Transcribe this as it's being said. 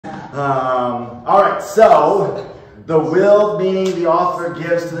All right, so the willed meaning the author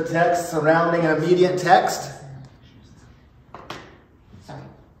gives to the text surrounding an immediate text.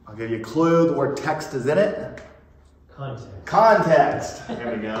 I'll give you a clue. The word text is in it. Context. Context.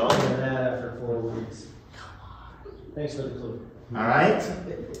 There we go. And that after 4 weeks. Thanks for the clue. All right.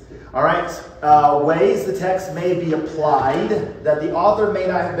 All right. Ways the text may be applied that the author may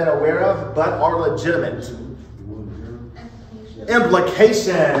not have been aware of, but are legitimate.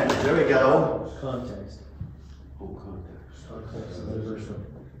 Implication. There we go. Context. Context of the first one.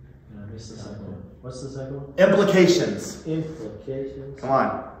 And I missed the second one. What's the second one? Implications. Implications. Come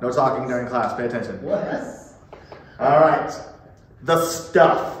on. No talking during class. Pay attention. What? All right. The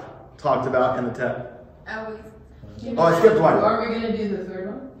stuff talked about in the text. Oh, I skipped one. Are we going to do the third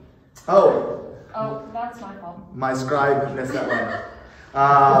one? Oh. Oh, that's my fault. My scribe missed that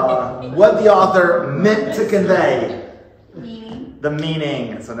one. What the author meant to convey. Meaning. The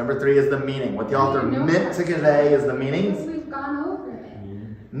meaning. So number 3 is the meaning. What the author meant to convey is the meaning. We've gone over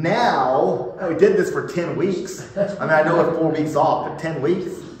it. Now, we did this for 10 weeks. I mean, I know it's 4 weeks off, but 10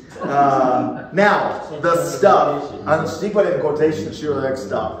 weeks. Now, the stuff. She put it in quotation, she wrote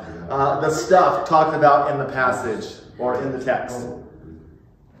stuff. The stuff talked about in the passage or in the text.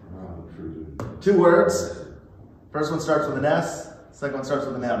 2 words. First one starts with an S. Second one starts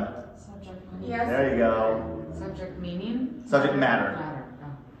with an M. Subject meaning. Yes. There you go. Subject meaning. Subject matter.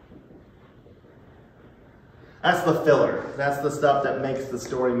 That's the filler. That's the stuff that makes the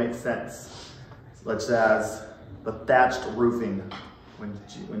story make sense. Such as the thatched roofing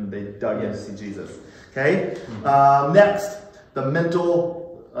when they dug in to see Jesus. Okay? Next, the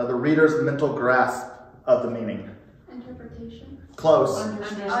reader's mental grasp of the meaning. Interpretation. Close.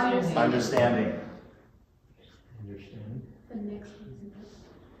 Understanding. Understanding. The next one.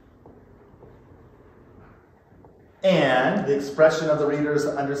 And the expression of the reader's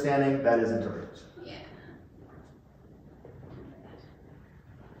understanding, that is interpretation. Yeah.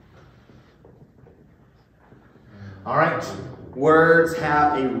 All right. Words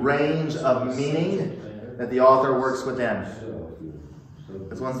have a range of meaning that the author works within.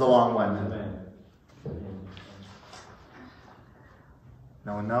 This one's the long one.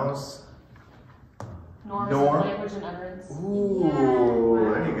 No one knows? Norms Norm. of language and utterance.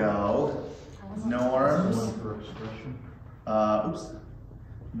 Ooh, there you go. Norms. Oops.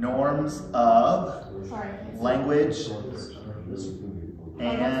 Norms of language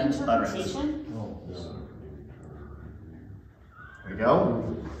and utterance. There we go.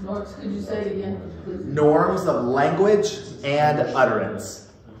 Norms, could you say it again, please? Norms of language and utterance.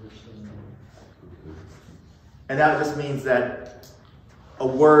 And that just means that a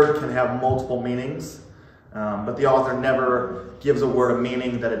word can have multiple meanings, but the author never gives a word a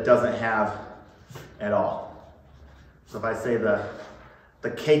meaning that it doesn't have at all. So if I say the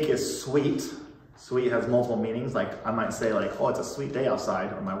cake is sweet, sweet has multiple meanings. Like I might say like, oh, it's a sweet day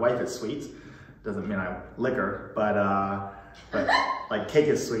outside, or my wife is sweet. Doesn't mean I lick her, but like cake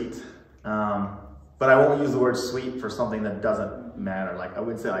is sweet. But I won't use the word sweet for something that doesn't matter. Like I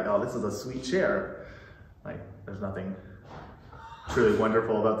would say like, oh, this is a sweet chair. Like there's nothing truly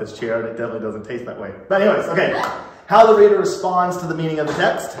wonderful about this chair, and it definitely doesn't taste that way. But anyways, okay. How the reader responds to the meaning of the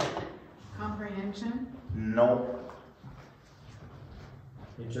text? Comprehension. No.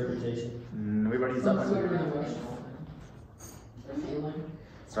 Interpretation. We've already used that Some sort of one. emotional feeling.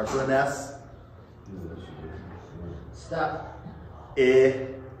 Starts with an S. Stuff.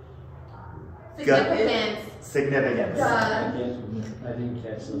 Significance. Significance. I didn't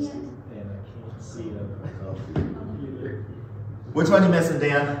catch those, and I can't see them either. Which one you missing,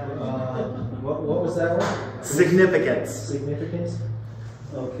 Dan? What was that one? Significance. Significance.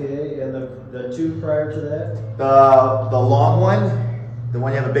 Okay, and the 2 prior to that? The long one, the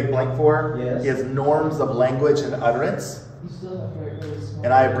one you have a big blank for, Yes. is norms of language and utterance. You still have very, very small.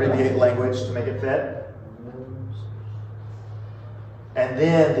 And I abbreviate language to make it fit. And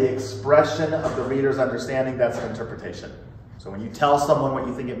then the expression of the reader's understanding, that's an interpretation. So when you tell someone what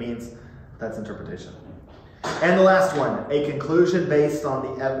you think it means, that's interpretation. And the last one, a conclusion based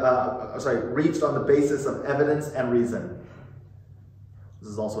on reached on the basis of evidence and reason. This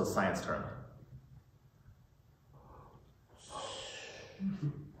is also a science term.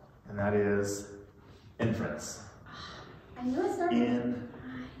 And that is inference. I knew it started.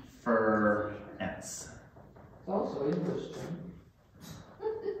 Inference. It's also English term.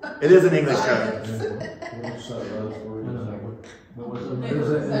 It is an English term.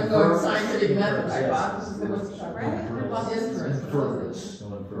 I'm going scientific method hypothesis. Inference.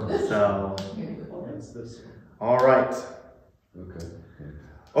 So, all right. Okay.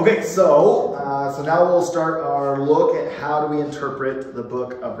 Okay, so now we'll start our look at how do we interpret the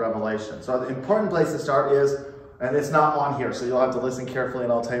book of Revelation. So the important place to start is, and it's not on here, so you'll have to listen carefully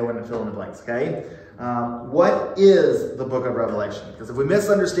and I'll tell you when to fill in the blanks, okay? What is the book of Revelation? Because if we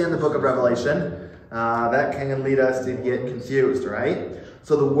misunderstand the book of Revelation, that can lead us to get confused, right?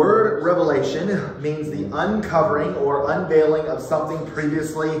 So the word revelation means the uncovering or unveiling of something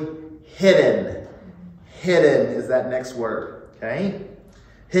previously hidden. Hidden is that next word, okay?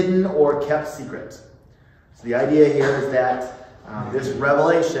 Hidden or kept secret. So the idea here is that this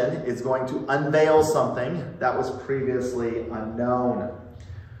revelation is going to unveil something that was previously unknown,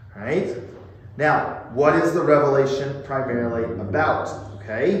 right? Now, what is the revelation primarily about,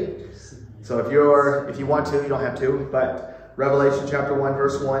 okay? So if you want to, you don't have to, but Revelation chapter 1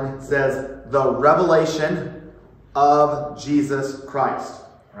 verse 1 says, the revelation of Jesus Christ,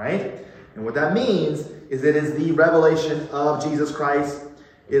 right? And what that means is it is the revelation of Jesus Christ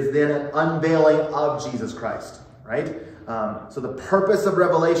is then an unveiling of Jesus Christ, right? So the purpose of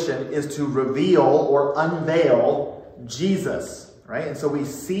revelation is to reveal or unveil Jesus, right? And so we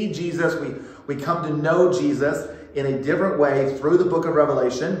see Jesus, we come to know Jesus in a different way through the book of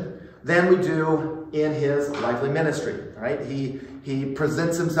Revelation than we do in his lively ministry, right? He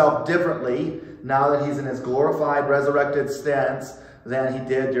presents himself differently now that he's in his glorified, resurrected stance than he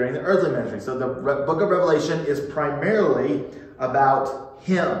did during the earthly ministry. So the book of Revelation is primarily about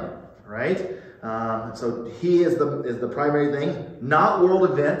him, right? So he is the primary thing, not world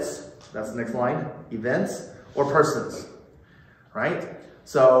events. That's the next line. Events or persons, right?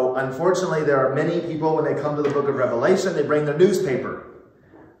 So unfortunately, there are many people when they come to the book of Revelation, they bring their newspaper.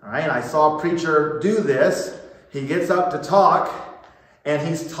 All right, and I saw a preacher do this. He gets up to talk, and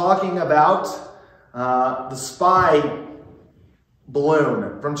he's talking about the spy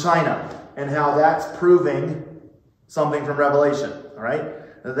balloon from China and how that's proving something from Revelation. All right,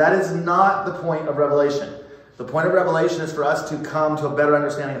 now, that is not the point of Revelation. The point of Revelation is for us to come to a better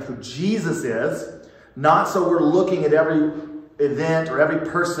understanding of who Jesus is, not so we're looking at every event or every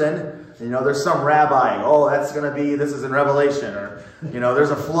person. You know, there's some rabbi, oh, that's going to be, this is in Revelation, or, you know,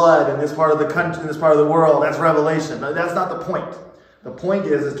 there's a flood in this part of the country, in this part of the world, that's Revelation. No, that's not the point. The point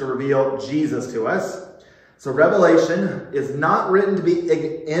is to reveal Jesus to us. So Revelation is not written to be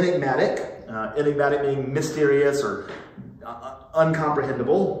enigmatic, enigmatic meaning mysterious or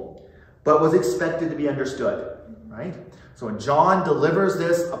uncomprehendable, but was expected to be understood, right? So when John delivers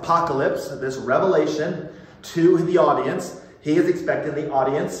this apocalypse, this revelation to the audience, he is expecting the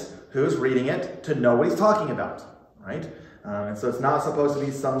audience who's reading it to know what he's talking about, right? And so it's not supposed to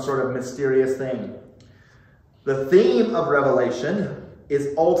be some sort of mysterious thing. The theme of Revelation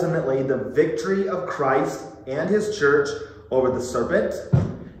is ultimately the victory of Christ and his church over the serpent,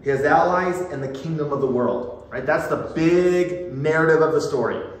 his allies, and the kingdom of the world, right? That's the big narrative of the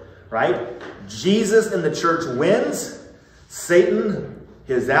story, right? Jesus and the church wins. Satan,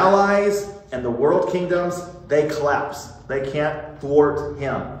 his allies, and the world kingdoms, they collapse. They can't thwart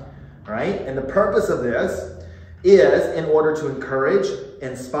him, right? And the purpose of this is in order to encourage,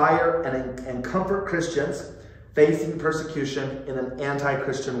 inspire, and comfort Christians facing persecution in an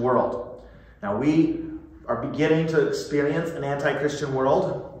anti-Christian world. Now, we are beginning to experience an anti-Christian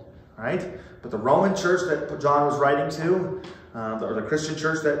world, right? But the Roman church that John was writing to, or the Christian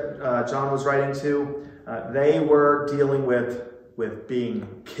church that John was writing to, they were dealing with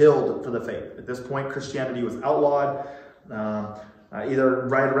being killed for the faith. At this point, Christianity was outlawed. Either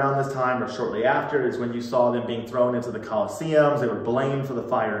right around this time or shortly after is when you saw them being thrown into the Colosseums. They were blamed for the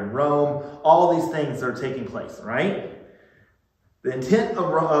fire in Rome. All these things that are taking place, right? The intent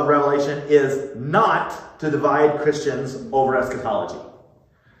of Revelation is not to divide Christians over eschatology.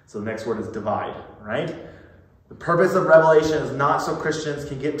 So the next word is divide, right? The purpose of Revelation is not so Christians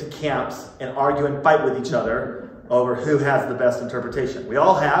can get to camps and argue and fight with each other over who has the best interpretation. We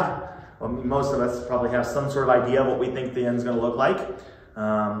all have. Well, most of us probably have some sort of idea of what we think the end is going to look like,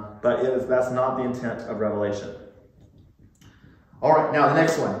 but that's not the intent of Revelation. All right, now the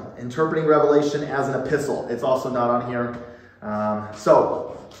next one, interpreting Revelation as an epistle. It's also not on here.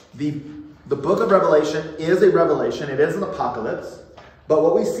 So the book of Revelation is a revelation. It is an apocalypse. But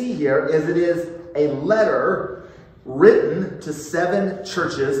what we see here is it is a letter written to 7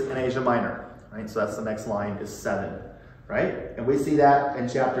 churches in Asia Minor. Right? So that's the next line is 7. Right? And we see that in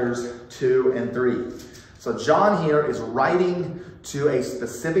chapters 2 and 3. So John here is writing to a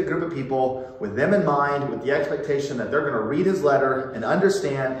specific group of people with them in mind, with the expectation that they're going to read his letter and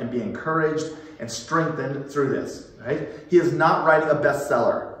understand and be encouraged and strengthened through this. Right? He is not writing a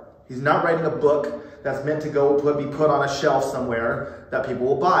bestseller. He's not writing a book that's meant to be put on a shelf somewhere that people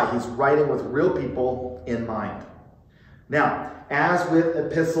will buy. He's writing with real people in mind. Now, as with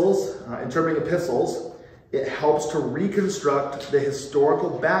epistles, interpreting epistles, it helps to reconstruct the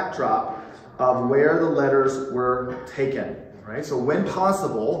historical backdrop of where the letters were taken. Right? So when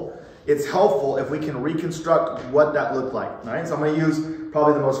possible, it's helpful if we can reconstruct what that looked like. Right? So I'm going to use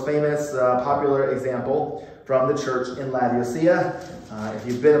probably the most famous, popular example from the church in Laodicea. If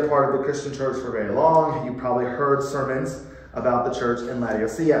you've been a part of the Christian church for very long, you've probably heard sermons about the church in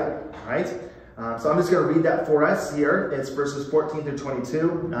Laodicea. Right? So I'm just going to read that for us here. It's verses 14 through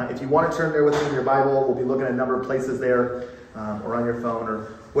 22. If you want to turn there with me in your Bible, we'll be looking at a number of places there, or on your phone, or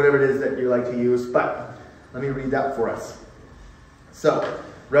whatever it is that you like to use. But let me read that for us. So,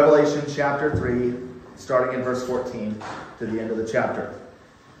 Revelation chapter 3, starting in verse 14 to the end of the chapter.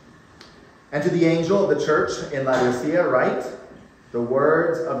 And to the angel of the church in Laodicea write, the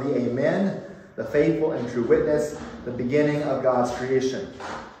words of the Amen, the faithful and true witness, the beginning of God's creation.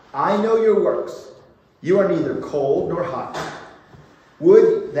 I know your works. You are neither cold nor hot.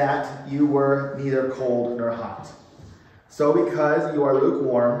 Would that you were neither cold nor hot. So because you are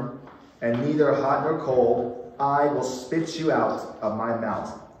lukewarm and neither hot nor cold, I will spit you out of my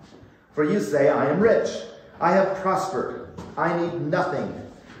mouth. For you say, I am rich. I have prospered. I need nothing.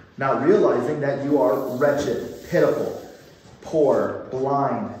 Not realizing that you are wretched, pitiful, poor,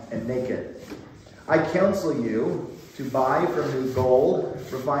 blind, and naked. I counsel you to buy from me gold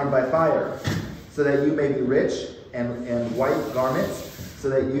refined by fire, so that you may be rich, and white garments, so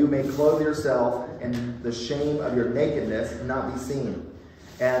that you may clothe yourself, and the shame of your nakedness not be seen,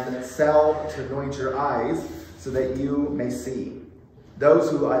 and salve to anoint your eyes, so that you may see. Those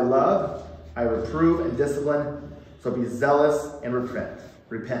who I love, I reprove and discipline, so be zealous and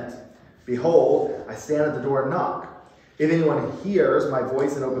repent. Behold, I stand at the door and knock. If anyone hears my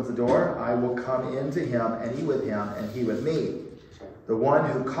voice and opens the door, I will come in to him and eat with him and he with me. The one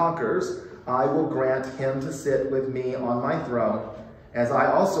who conquers, I will grant him to sit with me on my throne, as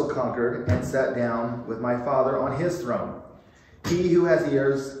I also conquered and sat down with my Father on his throne. He who has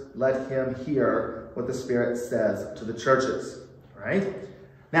ears, let him hear what the Spirit says to the churches. All right?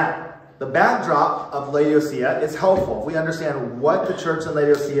 Now, the backdrop of Laodicea is helpful. If we understand what the church in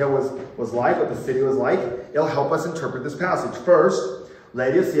Laodicea was like, what the city was like, it'll help us interpret this passage. First,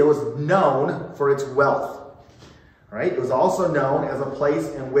 Laodicea was known for its wealth. All right? It was also known as a place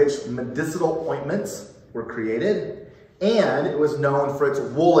in which medicinal ointments were created, and it was known for its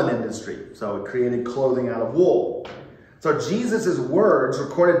woolen industry. So it created clothing out of wool. So Jesus' words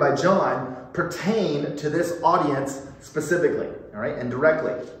recorded by John pertain to this audience specifically, all right, and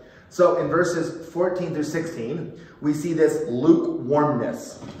directly. So in verses 14 through 16, we see this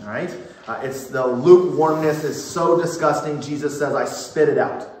lukewarmness, all right? It's the lukewarmness is so disgusting, Jesus says, I spit it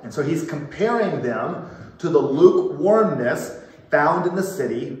out. And so he's comparing them to the lukewarmness found in the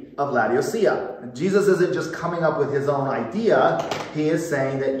city of Laodicea. And Jesus isn't just coming up with his own idea. He is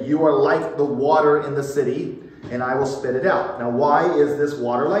saying that you are like the water in the city, and I will spit it out. Now, why is this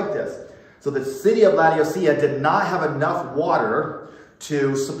water like this? So the city of Laodicea did not have enough water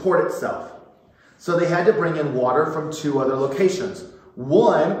to support itself. So they had to bring in water from two other locations.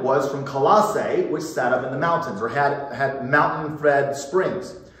 One was from Colossae, which sat up in the mountains, or had mountain-fed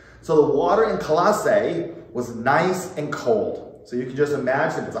springs. So the water in Colossae was nice and cold. So you can just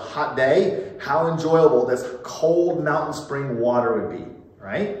imagine if it's a hot day, how enjoyable this cold mountain spring water would be,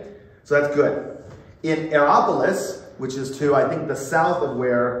 right? So that's good. In Hierapolis, which is to, I think, the south of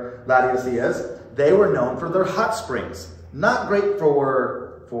where Laodicea is, they were known for their hot springs. Not great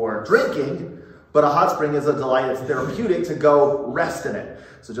for drinking, but a hot spring is a delight. It's therapeutic to go rest in it.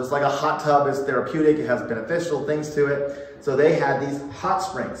 So just like a hot tub is therapeutic, it has beneficial things to it. So they had these hot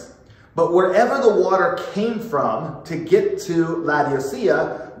springs. But wherever the water came from to get to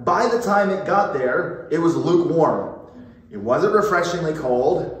Laodicea, by the time it got there, it was lukewarm. It wasn't refreshingly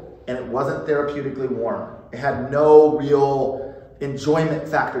cold, and it wasn't therapeutically warm. It had no real enjoyment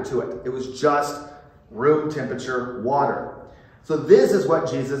factor to it. It was just room temperature water. So this is what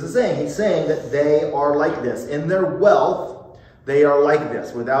Jesus is saying. He's saying that they are like this. In their wealth, they are like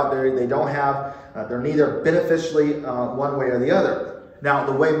this. They don't have, they're neither beneficially one way or the other. Now,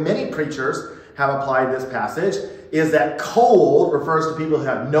 the way many preachers have applied this passage is that cold refers to people who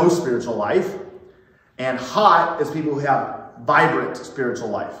have no spiritual life, and hot is people who have vibrant spiritual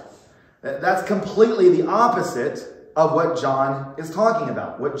life. That's completely the opposite of what John is talking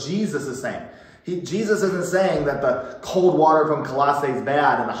about, what Jesus is saying. Jesus isn't saying that the cold water from Colossae is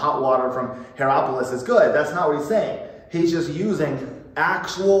bad and the hot water from Hierapolis is good. That's not what he's saying. He's just using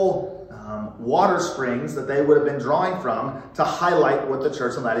actual water springs that they would have been drawing from to highlight what the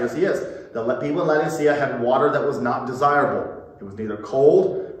church in Laodicea is. The people in Laodicea had water that was not desirable. It was neither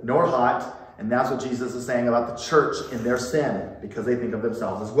cold nor hot, And that's what Jesus is saying about the church in their sin, because they think of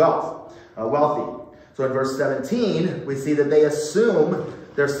themselves as wealthy. So in verse 17, we see that they assume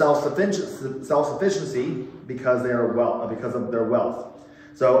their self-sufficiency because of their wealth.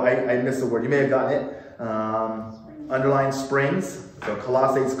 So I missed the word. You may have gotten it. Underline springs. So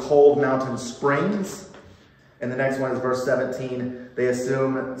Colossae's cold mountain springs. And the next one is verse 17. They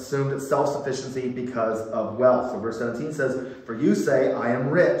assumed self-sufficiency because of wealth. So verse 17 says, "For you say, I am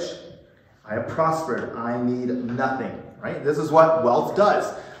rich. I have prospered. I need nothing." Right? This is what wealth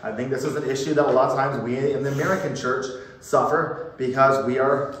does. I think this is an issue that a lot of times we in the American church suffer because we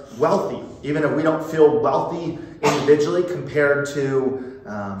are wealthy. Even if we don't feel wealthy individually compared to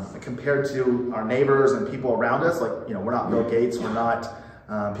our neighbors and people around us, like, we're not Bill Gates, we're not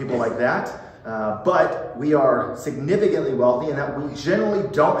people like that. But we are significantly wealthy in that we generally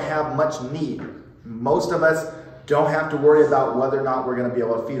don't have much need. Most of us don't have to worry about whether or not we're going to be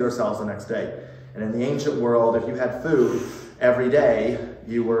able to feed ourselves the next day. And in the ancient world, if you had food every day,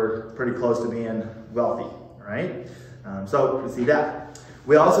 you were pretty close to being wealthy, right? So we see that.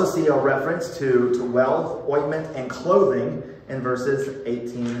 We also see a reference to wealth, ointment, and clothing in verses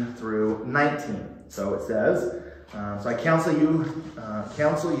 18 through 19. So it says, so I counsel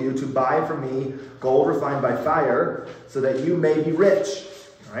you to buy from me gold refined by fire, so that you may be rich.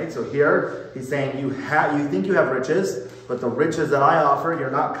 All right. So here he's saying you think you have riches, but the riches that I offer,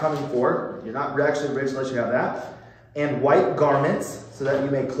 you're not coming for. You're not actually rich unless you have that. And white garments, so that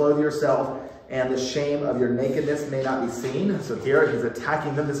you may clothe yourself, and the shame of your nakedness may not be seen. So here he's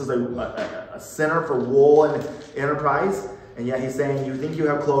attacking them. This is a center for wool and enterprise. And yet he's saying you think you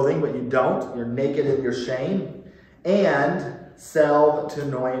have clothing, but you don't. You're naked in your shame. And salve to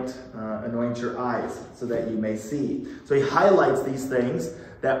anoint your eyes, so that you may see. So he highlights these things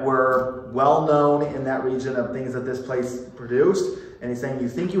that were well known in that region of things that this place produced. And he's saying you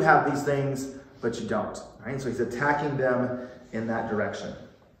think you have these things, but you don't. Right? So he's attacking them in that direction.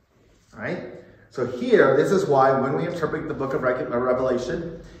 All right? So here, this is why when we interpret the book of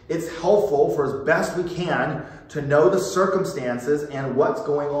Revelation, it's helpful for as best we can to know the circumstances and what's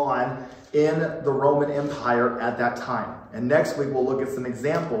going on in the Roman Empire at that time. And next week we'll look at some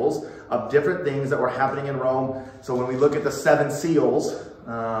examples of different things that were happening in Rome. So when we look at the 7 seals,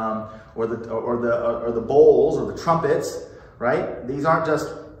 or the bowls or the trumpets, right? These aren't just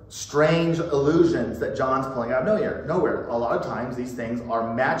strange illusions that John's pulling out of nowhere. A lot of times these things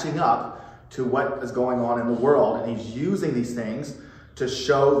are matching up to what is going on in the world, and he's using these things to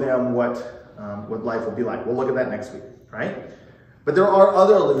show them what life will be like. We'll look at that next week, right? But there are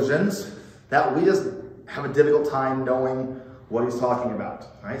other illusions that we just have a difficult time knowing what he's talking about,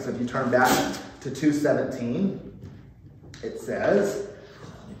 right? So if you turn back to 2:17, it says,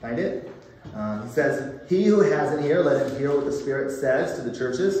 let me find it. He says, "He who has an ear, let him hear what the Spirit says to the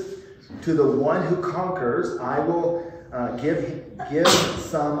churches. To the one who conquers, I will give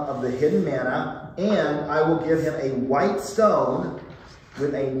some of the hidden manna, and I will give him a white stone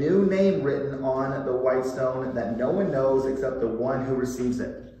with a new name written on the white stone that no one knows except the one who receives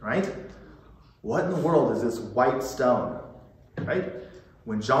it." Right? What in the world is this white stone? Right?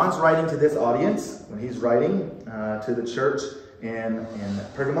 When John's writing to this audience, when he's writing to the church in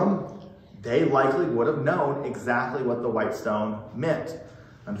Pergamum, they likely would have known exactly what the white stone meant.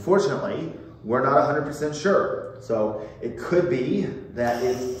 Unfortunately, we're not 100% sure. So it could be that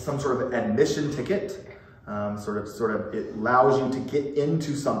it's some sort of admission ticket. It allows you to get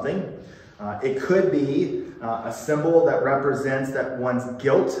into something. It could be a symbol that represents that one's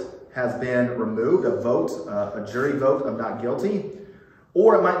guilt has been removed, a jury vote of not guilty.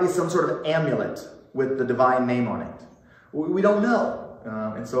 Or it might be some sort of amulet with the divine name on it. We don't know.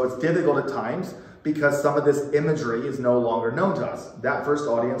 And so it's difficult at times because some of this imagery is no longer known to us. That first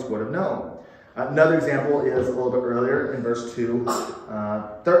audience would have known. Another example is a little bit earlier in verse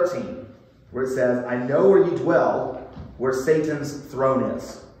 2:13, where it says, "I know where you dwell, where Satan's throne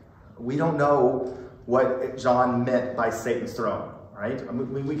is." We don't know what John meant by Satan's throne, right? I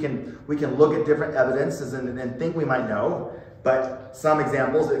mean, we can look at different evidences and think we might know, but some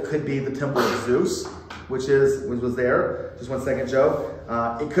examples, it could be the temple of Zeus, which was there. Just 1 second, Joe.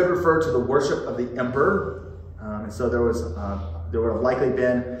 It could refer to the worship of the emperor. And so there would have likely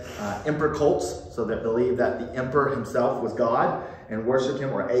been emperor cults, so that believed that the emperor himself was God and worshiped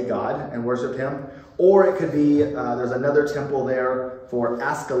him, or a god and worshiped him. Or it could be, there's another temple there for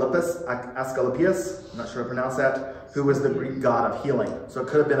Asclepius, I'm not sure how to pronounce that, who was the Greek god of healing. So it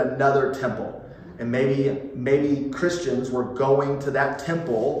could have been another temple. And maybe Christians were going to that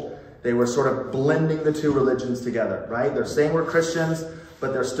temple. They were sort of blending the two religions together, right? They're saying we're Christians,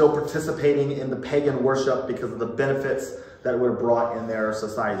 but they're still participating in the pagan worship because of the benefits that it would have brought in their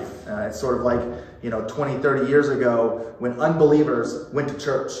society. It's sort of like, 20, 30 years ago when unbelievers went to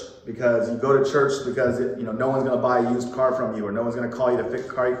church, because you go to church because no one's going to buy a used car from you, or no one's going to call you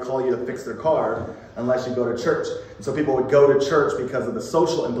to fix their car unless you go to church. And so people would go to church because of the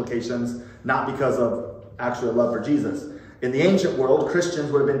social implications, not because of actually a love for Jesus. In the ancient world,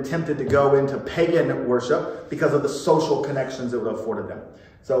 Christians would have been tempted to go into pagan worship because of the social connections it would have afforded them.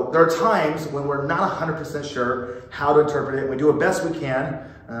 So there are times when we're not 100% sure how to interpret it. We do the best we can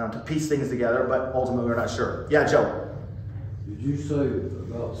to piece things together, but ultimately we're not sure. Yeah, Joe? Did you say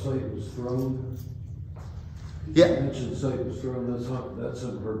about Satan's throne? Yeah. You mentioned Satan's throne. That's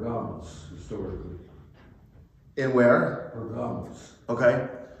in Pergamos, historically. In where? Pergamos. Okay.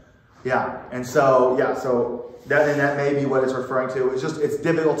 Yeah. And so, that may be what it's referring to. It's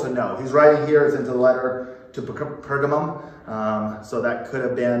difficult to know. He's writing here, it's into the letter to Pergamum. So that could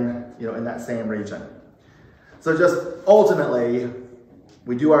have been, in that same region. So just ultimately,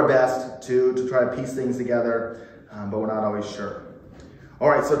 we do our best to try to piece things together, but we're not always sure. All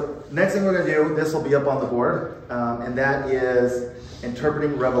right, so next thing we're going to do, this will be up on the board, and that is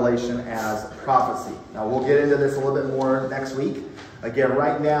interpreting Revelation as prophecy. Now, we'll get into this a little bit more next week. Again,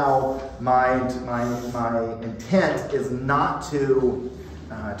 right now, my intent is not to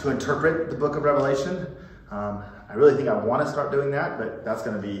interpret the book of Revelation. I really think I want to start doing that, but that's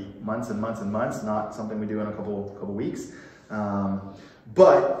going to be months and months and months, not something we do in a couple weeks.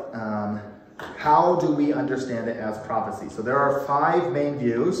 How do we understand it as prophecy? So there are 5 main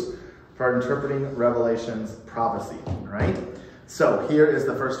views for interpreting Revelation's prophecy, right? So here is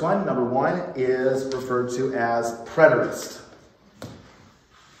the first one. Number 1 is referred to as preterist.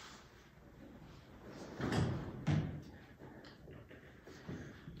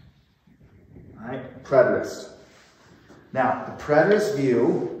 All right, preterist. Now, the preterist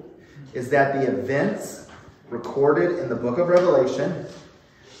view is that the events recorded in the book of Revelation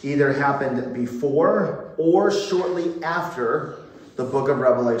either happened before or shortly after the book of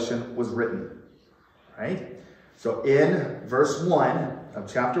Revelation was written, right? So in verse 1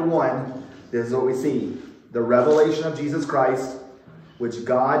 of chapter 1, this is what we see. The revelation of Jesus Christ, which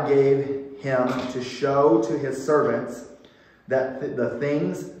God gave him to show to his servants that the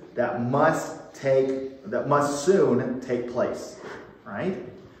things that must soon take place, right?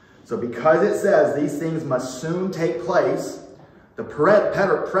 So because it says these things must soon take place, the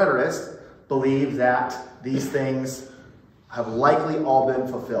preterists believe that these things have likely all been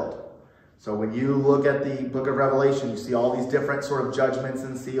fulfilled. So when you look at the book of Revelation, you see all these different sort of judgments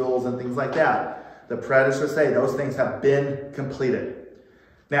and seals and things like that. The preterists say those things have been completed.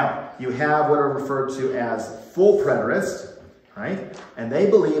 Now, you have what are referred to as full preterists, right? And they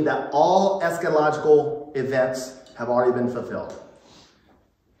believe that all eschatological events have already been fulfilled.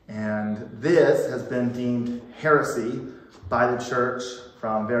 And this has been deemed heresy by the church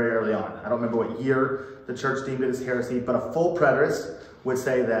from very early on. I don't remember what year the church deemed it as heresy, but a full preterist would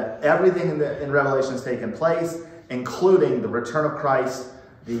say that everything in Revelation has taken place, including the return of Christ,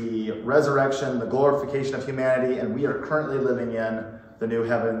 the resurrection, the glorification of humanity, and we are currently living in the new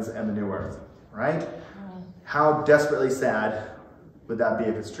heavens and the new earth, right? How desperately sad would that be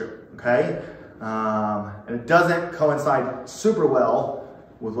if it's true, okay? And it doesn't coincide super well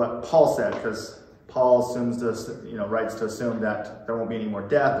with what Paul said, because Paul writes to assume that there won't be any more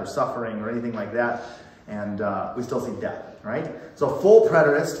death or suffering or anything like that, and we still see death, right? So full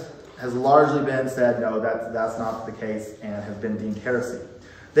preterist has largely been said, no, that's not the case, and has been deemed heresy.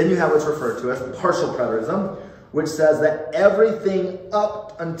 Then you have what's referred to as partial preterism, which says that everything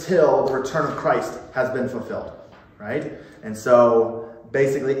up until the return of Christ has been fulfilled, right? And so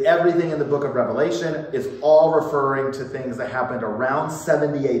basically everything in the book of Revelation is all referring to things that happened around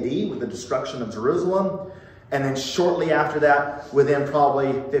 70 AD with the destruction of Jerusalem. And then shortly after that, within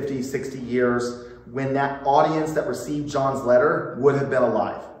probably 50, 60 years, when that audience that received John's letter would have been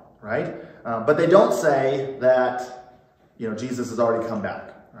alive, right? But they don't say that, Jesus has already come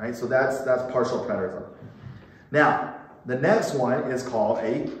back, right? So that's partial preterism. Now, the next one is called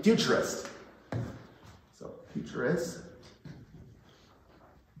a futurist. So futurist.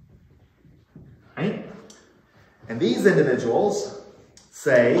 Right? And these individuals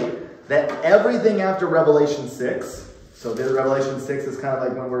say that everything after Revelation 6, so the Revelation 6 is kind of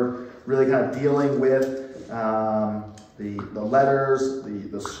like when we're really kind of dealing with the letters,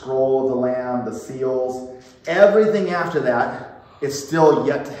 the scroll of the Lamb, the seals. Everything after that is still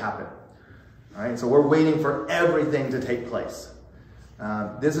yet to happen. All right, so we're waiting for everything to take place.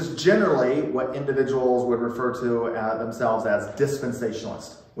 This is generally what individuals would refer to themselves as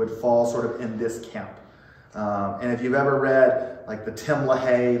dispensationalists, would fall sort of in this camp. And if you've ever read like the Tim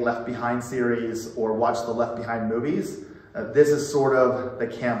LaHaye Left Behind series or watched the Left Behind movies, this is sort of the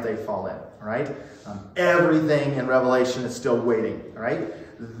camp they fall in, all right? Everything in Revelation is still waiting, all right?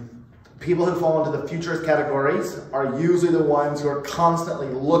 People who fall into the futurist categories are usually the ones who are constantly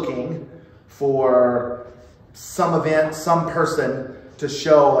looking for some event, some person to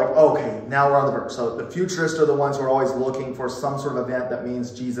show like, okay, now we're on the verge. So the futurists are the ones who are always looking for some sort of event that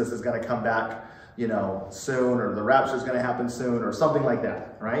means Jesus is going to come back, you know, soon, or the rapture is going to happen soon, or something like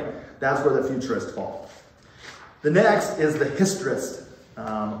that, right? That's where the futurists fall. The next is the historist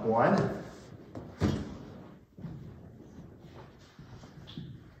one.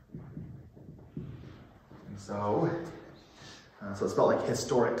 So it's spelled like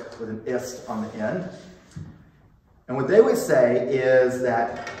historic with an ist on the end. And what they would say is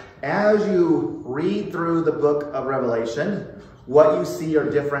that as you read through the book of Revelation, what you see are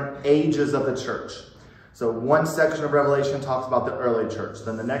different ages of the church. So one section of Revelation talks about the early church.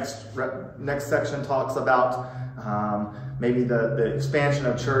 Then the next section talks about maybe the expansion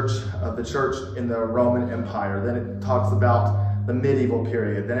of the church in the Roman Empire. Then it talks about the medieval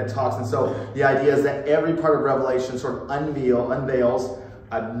period. Then it talks, and so the idea is that every part of Revelation sort of unveils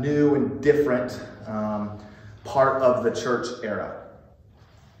a new and different part of the church era.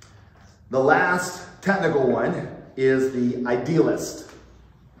 The last technical one is the idealist.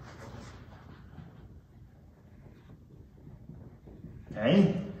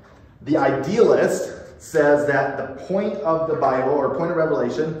 Okay? The idealist says that the point of the Bible, or point of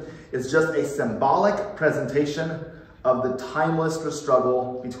Revelation, is just a symbolic presentation of the timeless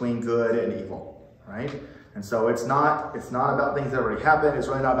struggle between good and evil, right? And so it's not about things that already happened. It's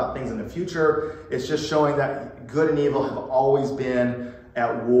really not about things in the future. It's just showing that good and evil have always been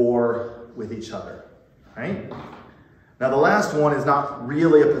at war with each other, right? Now the last one is not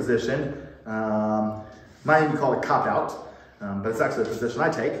really a position. Might even call it cop-out, but it's actually a position I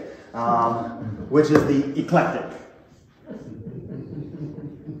take, which is the eclectic.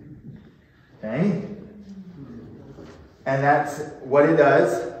 Okay? And that's what it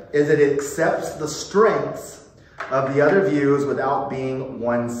does, is it accepts the strengths of the other views without being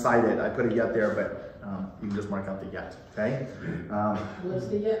one-sided. I put a yet there, but you can just mark out the yet, okay? What's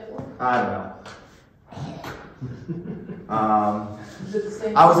the yet for? I don't know. Is it the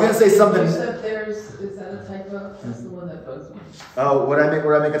same? I was going to say something. Is that a typo? That's the one that bugs me. Oh, would I make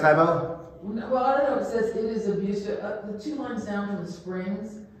a typo? Well, I don't know. It says it is abuse. The 2 lines down from the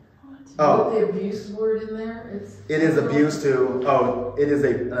Springs. Oh. With the abuse word in there, it is abuse to. Oh, it is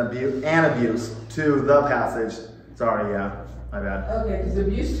an abuse to the passage. Sorry, yeah, my bad. Okay, because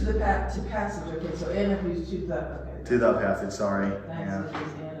abuse to passage. Okay, so an abuse to the. Okay. To the passage. Sorry. Thanks. Yeah. It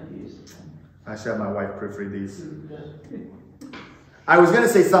is an abuse. I should have my wife proofread these. I was going to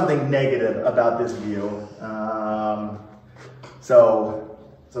say something negative about this view. So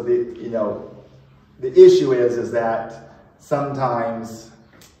the issue is that sometimes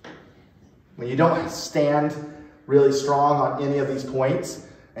when you don't stand really strong on any of these points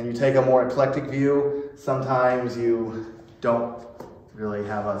and you take a more eclectic view, sometimes you don't really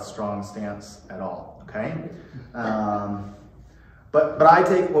have a strong stance at all, okay? But I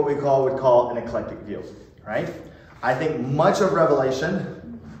take what we would call an eclectic view, right? I think much of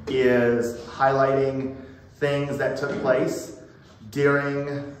Revelation is highlighting things that took place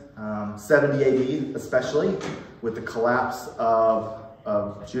during 70 AD, especially with the collapse of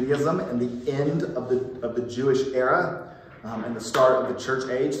Judaism and the end of the Jewish era and the start of the church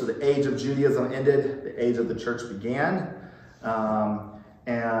age. So the age of Judaism ended, the age of the church began.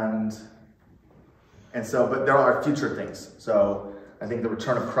 And so, but there are future things. So I think the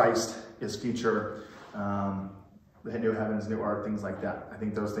return of Christ is future. The new heavens, new earth, things like that. I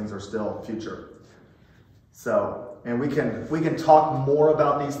think those things are still future. So, and we can talk more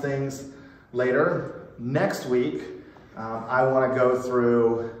about these things later. Next week, I want to go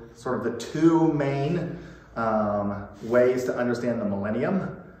through sort of the 2 main ways to understand the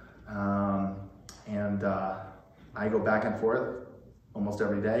millennium. I go back and forth almost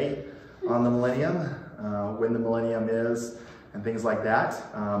every day on the millennium, when the millennium is, and things like that.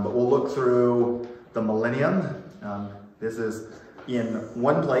 But we'll look through the millennium. This is in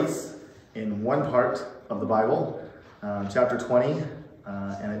one place, in one part of the Bible, chapter 20,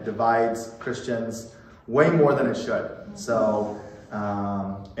 and it divides Christians way more than it should. So,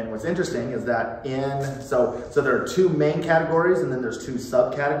 and what's interesting is that so there are 2 main categories, and then there's 2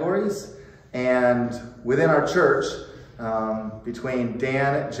 subcategories. And within our church, between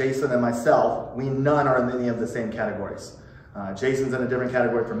Dan, Jason, and myself, we none are in any of the same categories. Jason's in a different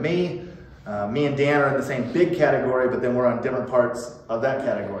category from me. Me and Dan are in the same big category, but then we're on different parts of that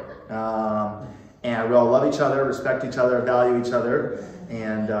category. and we all love each other, respect each other, value each other.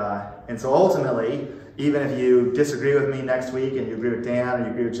 And so ultimately, even if you disagree with me next week and you agree with Dan or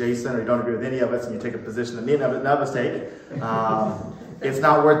you agree with Jason or you don't agree with any of us and you take a position that me and us take, it's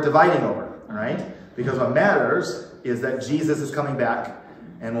not worth dividing over, all right? Because what matters is that Jesus is coming back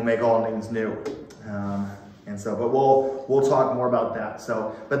and will make all things new. But we'll talk more about that.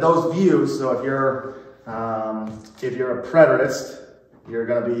 So, but those views. So if you're a preterist, you're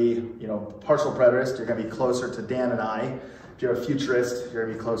going to be, partial preterist. You're going to be closer to Dan and I. If you're a futurist, you're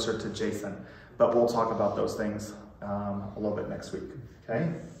going to be closer to Jason. But we'll talk about those things a little bit next week.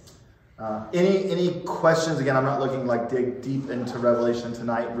 Okay. Any questions? Again, I'm not looking like dig deep into Revelation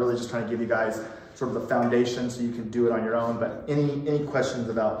tonight. Really, just trying to give you guys sort of the foundation so you can do it on your own. But any questions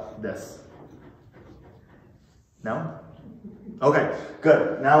about this? No? Okay,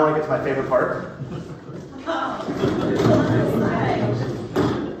 good. Now I want to get to my favorite part.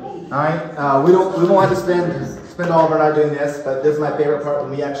 All right, we won't have to spend all of our night doing this, but this is my favorite part when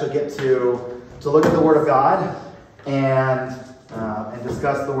we actually get to look at the Word of God and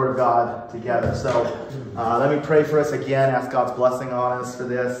discuss the Word of God together. So let me pray for us again, ask God's blessing on us for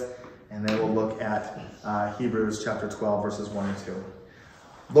this, and then we'll look at Hebrews chapter 12, verses 1 and 2.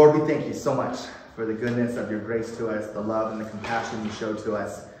 Lord, we thank you so much for the goodness of your grace to us, the love and the compassion you show to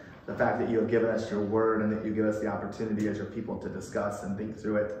us, the fact that you have given us your word and that you give us the opportunity as your people to discuss and think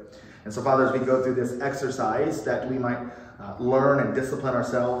through it. And so, Father, as we go through this exercise, that we might learn and discipline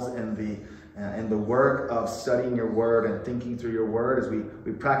ourselves in the work of studying your word and thinking through your word, as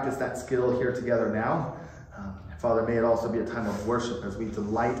we practice that skill here together now. Father, may it also be a time of worship as we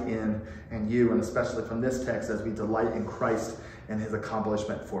delight in you, and especially from this text, as we delight in Christ and his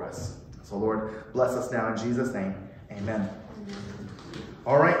accomplishment for us. So, Lord, bless us now in Jesus' name. Amen.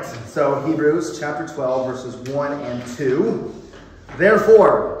 All right, so Hebrews chapter 12, verses 1 and 2.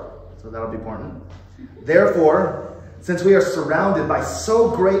 Therefore, so that'll be important. Therefore, since we are surrounded by so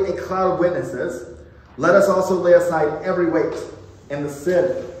great a cloud of witnesses, let us also lay aside every weight and the sin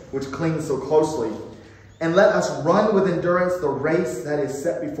which clings so closely, and let us run with endurance the race that is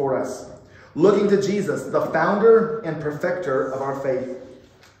set before us, looking to Jesus, the founder and perfecter of our faith,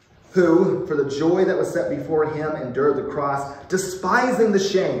 who, for the joy that was set before him, endured the cross, despising the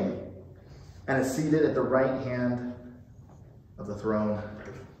shame, and is seated at the right hand of the throne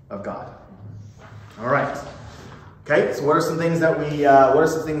of God. All right. Okay. So, what are some things that we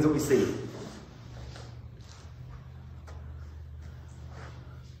see?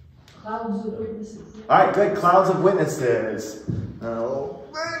 Clouds of witnesses. All right. Good. Clouds of witnesses.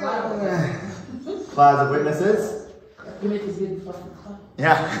 Clouds of witnesses. You make us good fun.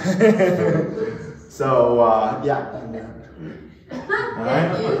 Yeah. So, yeah. All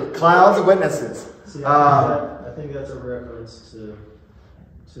right. Clouds of witnesses. See, I think that's a reference to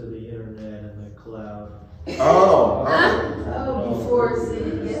the internet and the cloud. Before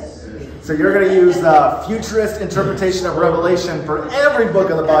sin, yes. So you're going to use the futurist interpretation of Revelation for every book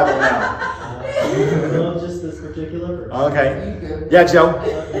of the Bible now. Well, just this particular verse. Okay. Yeah, Joe.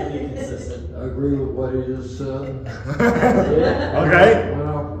 Be consistent. I agree with what he just said. Okay.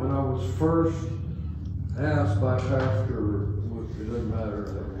 When I was first asked by Pastor, it doesn't matter,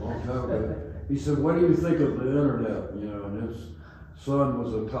 a long time ago, he said, "What do you think of the internet?" And his son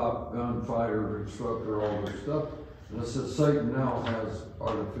was a top gunfighter, instructor, all this stuff. And I said, Satan now has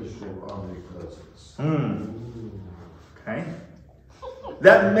artificial omnipresence. Okay.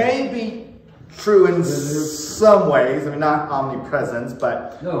 That may be true in some ways. I mean, not omnipresence,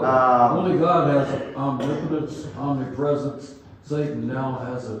 but... No, only God has omnipotence, omnipresence. Satan now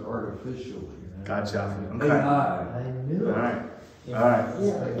has it artificially. Gotcha. Okay. AI. I knew All it. right. All right.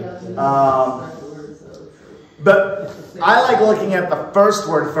 But I like looking at the first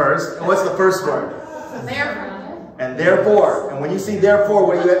word first. And what's the first word? Therefore. And therefore. And when you see therefore,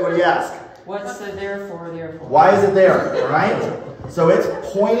 what do you ask? What's the therefore? Why is it there? Right? So it's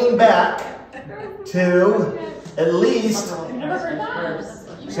pointing back to at least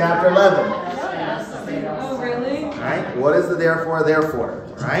chapter 11. Oh, really? Right? What is the therefore?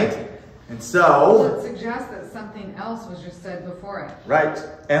 Right? And so... It suggests that something else was just said before it. Right.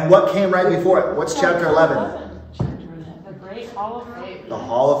 And what came right before it? What's chapter 11? The great hall of faith. The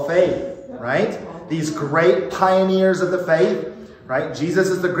hall of faith. Right? These great pioneers of the faith. Right? Jesus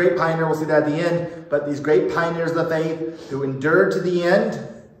is the great pioneer. We'll see that at the end. But these great pioneers of the faith who endured to the end.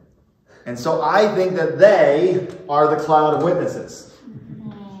 And so I think that they are the cloud of witnesses.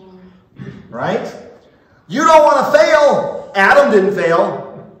 Right? You don't want to fail. Adam didn't fail.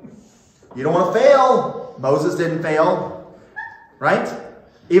 You don't want to fail. Moses didn't fail. Right?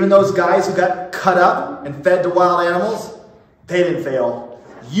 Even those guys who got cut up and fed to wild animals, they didn't fail.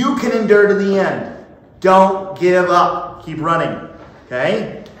 You can endure to the end. Don't give up. Keep running.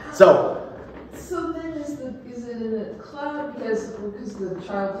 Okay? So then is it in a cloud? Because the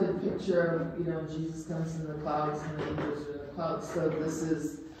childhood picture of, Jesus comes in the clouds and the angels are in the clouds. So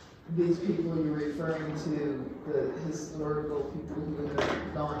these people you're referring to, the historical people who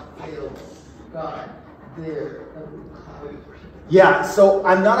have not failed God, they're of the cloud. yeah, so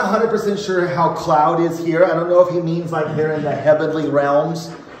I'm not 100% sure how cloud is here. I don't know if he means like they're in the heavenly realms,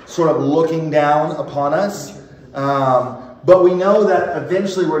 sort of looking down upon us. But we know that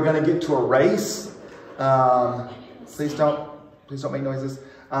eventually we're going to get to a race. Please don't make noises.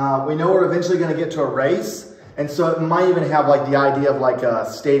 We know we're eventually going to get to a race. And so it might even have like the idea of like a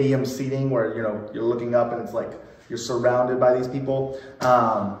stadium seating where, you're looking up and it's like you're surrounded by these people.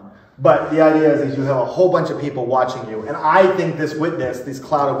 But the idea is you have a whole bunch of people watching you. And I think this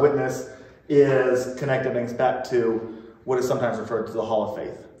cloud of witness is connected back to what is sometimes referred to the Hall of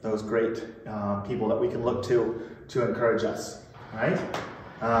Faith. Those great people that we can look to encourage us, right?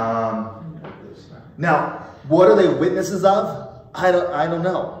 Now, what are they witnesses of? I don't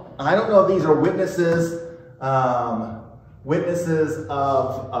know. I don't know if these are witnesses of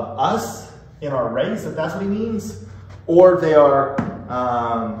us in our race, if that's what he means, or if they are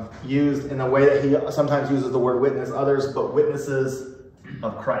used in a way that he sometimes uses the word witness others, but witnesses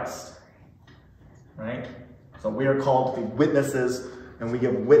of Christ, right? So we are called to be witnesses, and we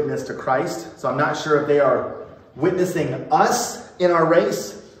give witness to Christ. So I'm not sure if they are witnessing us in our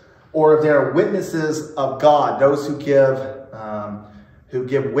race, or if they are witnesses of God, those who give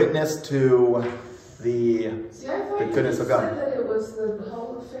witness to the goodness of God. You said that it was the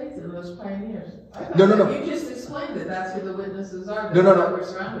Hall of Faith and those pioneers. No. You just explained that that's who the witnesses are. No. We're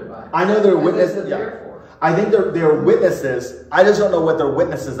surrounded by. I know they're witnesses. Yeah. I think they're witnesses. I just don't know what they're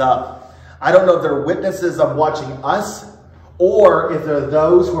witnesses of. I don't know if they're witnesses of watching us, or if they're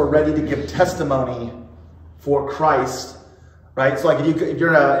those who are ready to give testimony for Christ. Right? So like if you're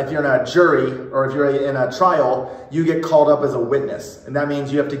in a jury, or if you're in a trial, you get called up as a witness. And that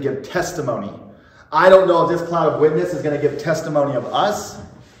means you have to give testimony. I don't know if this cloud of witness is going to give testimony of us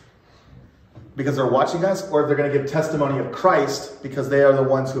because they're watching us, or if they're going to give testimony of Christ because they are the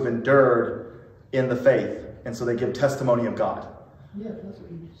ones who've endured in the faith. And so they give testimony of God. Yeah, that's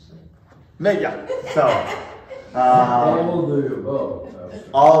what you just said. Maybe, yeah. So, All of the above.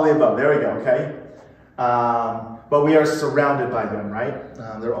 all of the above. There we go, okay? But we are surrounded by them, right?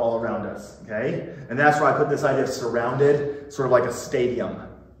 They're all around us, okay? And that's why I put this idea of surrounded, sort of like a stadium,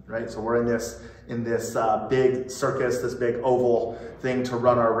 right? So we're in this big circus, this big oval thing to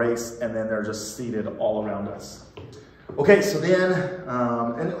run our race, and then they're just seated all around us. Okay, so then,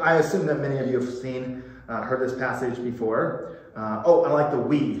 and I assume that many of you have heard this passage before. Oh, I like the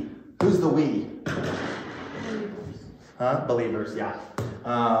we. Who's the we? Believers, yeah.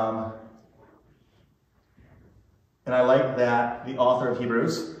 And I like that the author of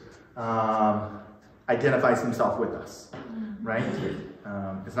Hebrews identifies himself with us, right?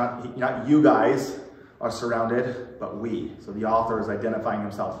 It's not you guys are surrounded, but we. So the author is identifying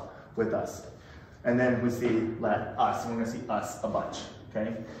himself with us. And then we see let us, and we're going to see us a bunch,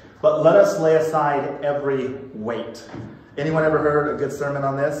 okay? But let us lay aside every weight. Anyone ever heard a good sermon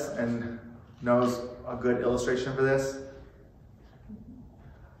on this and knows a good illustration for this?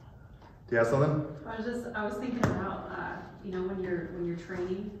 Do you have something? I was thinking about, when you're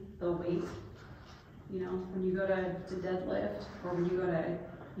training the weight, when you go to deadlift, or when you go to,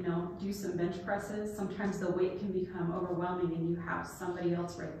 do some bench presses, sometimes the weight can become overwhelming and you have somebody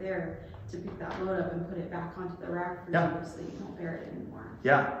else right there to pick that load up and put it back onto the rack for you so that you don't bear it anymore.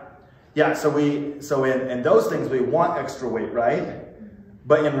 Yeah. Yeah, so in those things we want extra weight, right?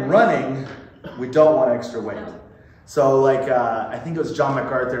 But in running, we don't want extra weight. No. So like, I think it was John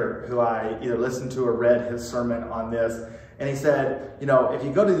MacArthur who I either listened to or read his sermon on this. And he said, if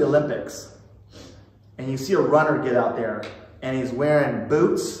you go to the Olympics and you see a runner get out there and he's wearing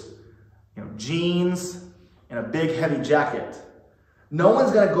boots, jeans, and a big heavy jacket, no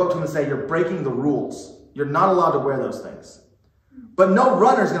one's going to go up to him and say, you're breaking the rules. You're not allowed to wear those things. But no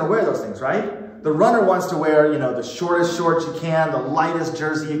runner's going to wear those things, right? The runner wants to wear, the shortest shorts you can, the lightest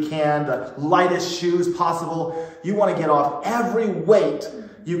jersey you can, the lightest shoes possible. You want to get off every weight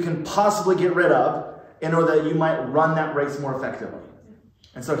you can possibly get rid of in order that you might run that race more effectively.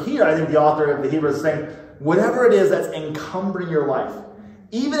 And so here, I think the author of the Hebrews is saying, whatever it is that's encumbering your life,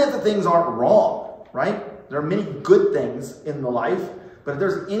 even if the things aren't wrong, right? There are many good things in the life, but if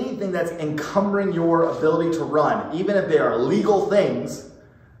there's anything that's encumbering your ability to run, even if they are legal things,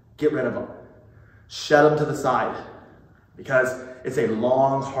 get rid of them. Shed them to the side, because it's a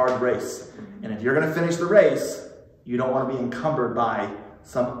long, hard race. And if you're going to finish the race, you don't want to be encumbered by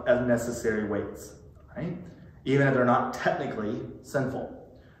some unnecessary weights. right? Even if they're not technically sinful.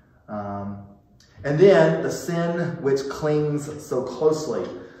 And then the sin which clings so closely.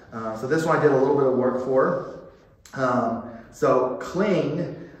 So this one I did a little bit of work for. So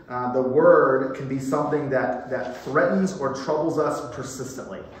cling, the word can be something that threatens or troubles us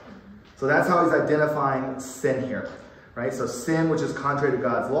persistently. So that's how he's identifying sin here, right? So sin, which is contrary to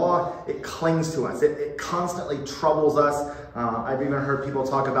God's law, it clings to us. It constantly troubles us. I've even heard people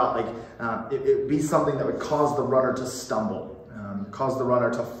talk about like it be something that would cause the runner to stumble, cause the runner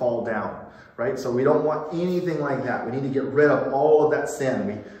to fall down, right? So we don't want anything like that. We need to get rid of all of that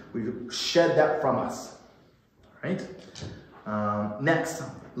sin. We shed that from us, right? Next,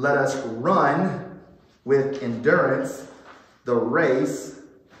 let us run with endurance the race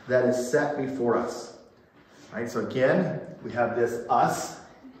that is set before us. Right? So again, we have this us.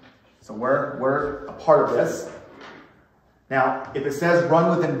 So we're a part of this. Now, if it says run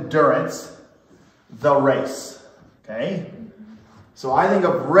with endurance, the race. Okay? So I think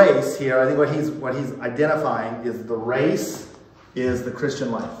of race here, I think what he's identifying is the race is the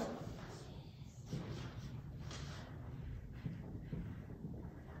Christian life.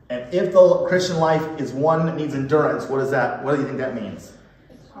 And if the Christian life is one that needs endurance, what do you think that means?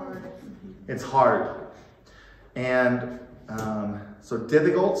 It's hard. It's hard. And so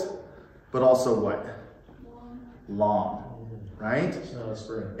difficult, but also what? Long. Right? It's not a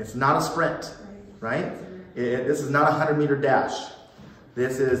sprint. It's not a sprint, right? This is not a 100-meter dash.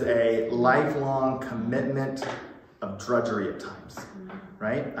 This is a lifelong commitment of drudgery at times,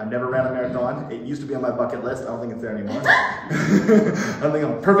 right? I've never ran a marathon. It used to be on my bucket list. I don't think it's there anymore. I don't think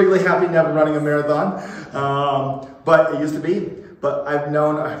I'm perfectly happy never running a marathon, but it used to be. But I've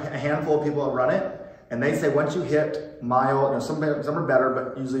known a handful of people that run it, and they say once you hit mile, some are better,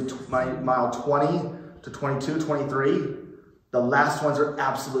 but usually mile 20 to 22, 23, the last ones are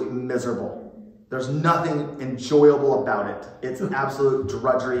absolutely miserable. There's nothing enjoyable about it. It's an absolute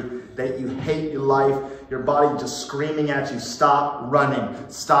drudgery that you hate your life, your body just screaming at you, stop running,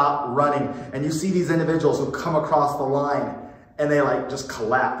 stop running. And you see these individuals who come across the line and they like just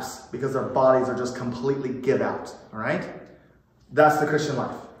collapse because their bodies are just completely give out, all right? That's the Christian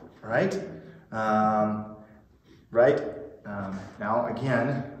life, right? Now,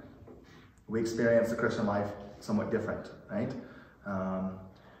 again, we experience the Christian life somewhat different, right?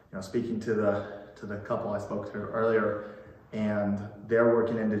 Speaking to the couple I spoke to earlier, and they're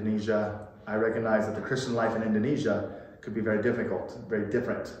working in Indonesia, I recognize that the Christian life in Indonesia could be very difficult, very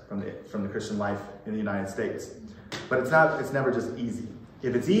different from the Christian life in the United States. But it's never just easy.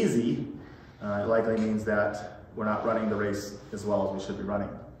 If it's easy, it likely means that we're not running the race as well as we should be running,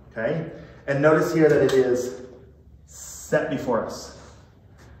 okay? And notice here that it is set before us.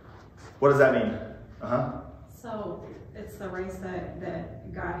 What does that mean? So it's the race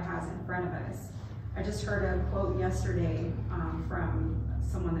that God has in front of us. I just heard a quote yesterday from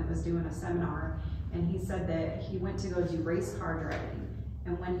someone that was doing a seminar, and he said that he went to go do race car driving.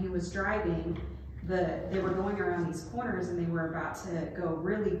 And when he was driving, they were going around these corners and they were about to go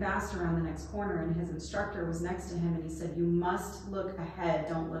really fast around the next corner, and his instructor was next to him and he said, you must look ahead.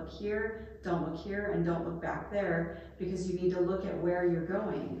 Don't look here, and don't look back there, because you need to look at where you're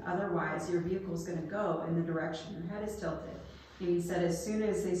going. Otherwise, your vehicle's going to go in the direction your head is tilted. And he said as soon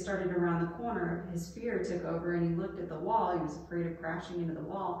as they started around the corner, his fear took over and he looked at the wall. He was afraid of crashing into the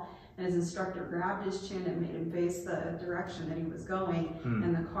wall. And his instructor grabbed his chin and made him face the direction that he was going.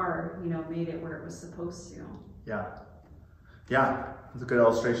 And the car, made it where it was supposed to. Yeah, it's a good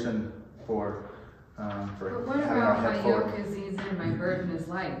illustration for But what having our about my head yoke forward. is easy and my burden is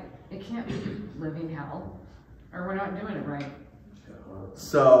light? It can't be living hell, or we're not doing it right.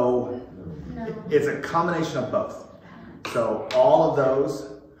 So it's a combination of both. So all of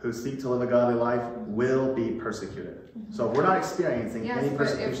those who seek to live a godly life will be persecuted. So if we're not experiencing Yes, any but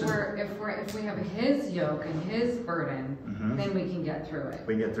persecution, if we have his yoke and his burden, then we can get through it.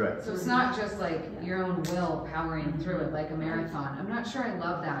 we can get through it. So it's not just like your own will powering through it like a marathon. I'm not sure I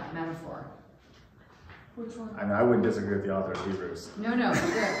love that metaphor. Which one? I mean, I wouldn't disagree with the author of Hebrews. No,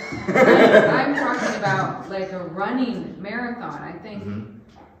 I'm talking about like a running marathon. I think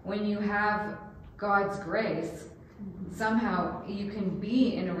when you have God's grace, somehow you can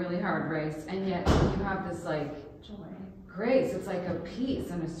be in a really hard race, and yet you have this like grace. It's like a peace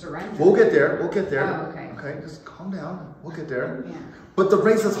and a surrender. We'll get there. We'll get there. Oh, okay. Okay, just calm down. We'll get there. Yeah. But the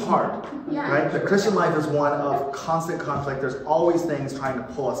race is hard, Yeah. right? The Christian life is one of constant conflict. There's always things trying to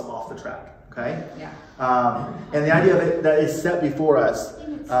pull us off the track, okay? Yeah. And the idea of it that is set before us. I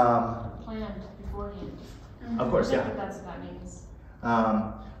think it's planned beforehand. Of course, I yeah. think that's what that means.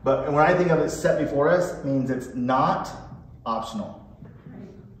 But when I think of it set before us, it means it's not optional.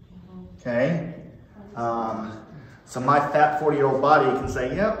 Okay? So my fat 40-year-old body can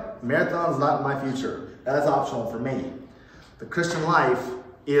say, yep, marathon's not in my future. That's optional for me. The Christian life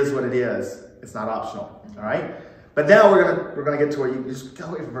is what it is. It's not optional, all right? But now we're gonna get to where you just go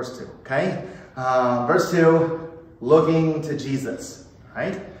away from verse 2, okay? Verse 2, looking to Jesus,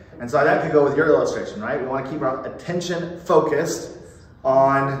 right? And so that could go with your illustration, right? We want to keep our attention focused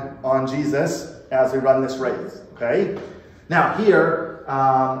on Jesus as we run this race, okay? Now here,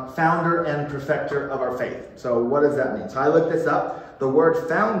 founder and perfecter of our faith. So what does that mean? So I looked this up. The word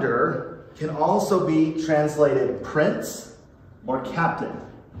founder can also be translated prince or captain.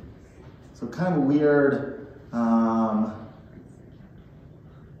 So kind of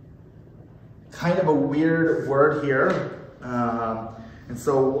a weird, word here. And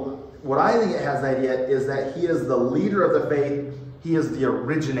so what I think it has the idea is that he is the leader of the faith. He is the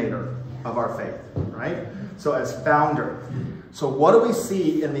originator of our faith, right? So as founder. So what do we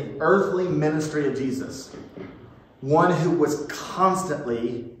see in the earthly ministry of Jesus? One who was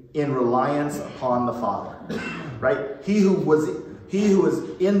constantly in reliance upon the Father, right? He who was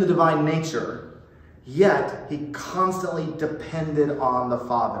in the divine nature, yet he constantly depended on the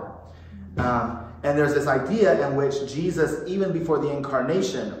Father. And there's this idea in which Jesus, even before the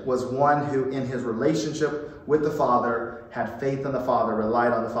incarnation, was one who in his relationship with the Father had faith in the Father,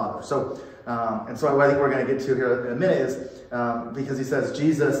 relied on the Father. So, and so what I think we're going to get to here in a minute is, because he says,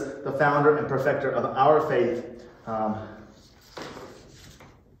 Jesus, the founder and perfecter of our faith,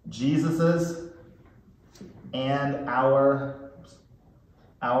 Jesus's and our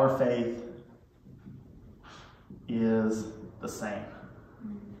faith is the same.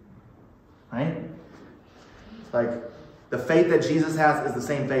 Right? Like the faith that Jesus has is the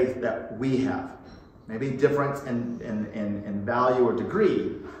same faith that we have. Maybe different in value or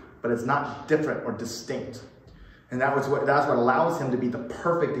degree, but it's not different or distinct. And that's what allows him to be the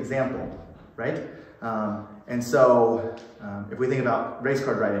perfect example, right? And so if we think about race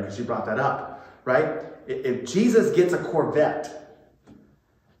car driving, because you brought that up, right? If Jesus gets a Corvette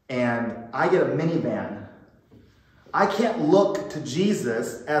and I get a minivan, I can't look to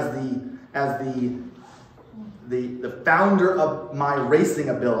Jesus as the founder of my racing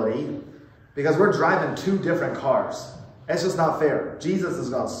ability, because we're driving two different cars. It's just not fair. Jesus is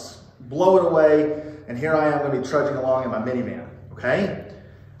going to blow it away, and here I am going to be trudging along in my minivan, okay?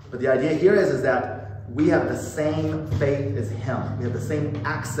 But the idea here is that we have the same faith as him. We have the same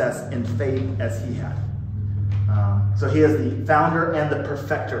access in faith as he had. So he is the founder and the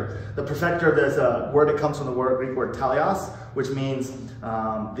perfecter. The perfecter, there's a word that comes from the Greek word talios, which means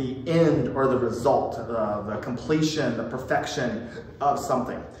the end or the result, the completion, the perfection of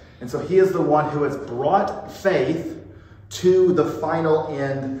something. And so he is the one who has brought faith to the final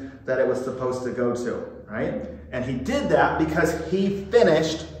end that it was supposed to go to, right? And he did that because he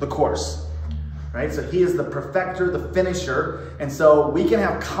finished the course, right? So he is the perfecter, the finisher. And so we can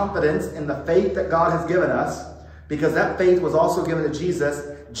have confidence in the faith that God has given us, because that faith was also given to Jesus.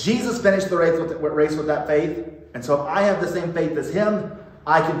 Jesus finished the race with that faith. And so if I have the same faith as him,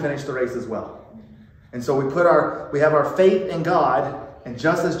 I can finish the race as well. And so we have our faith in God, and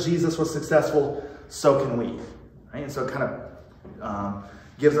just as Jesus was successful, so can we. Right? And so it kind of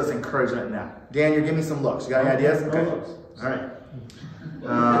gives us encouragement in that. Dan, you're giving me some looks. You got any ideas? Okay. All right.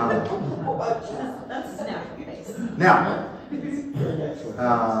 That's his natural face.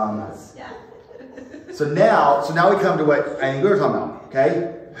 Now, so now we come to what I think we were talking about,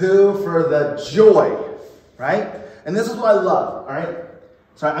 okay? Who for the joy, right? And this is what I love, all right?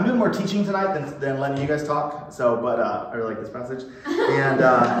 So I'm doing more teaching tonight than letting you guys talk. So, but I really like this passage. And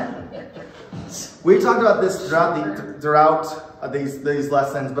we talked about this throughout these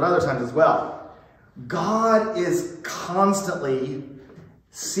lessons, but other times as well. God is constantly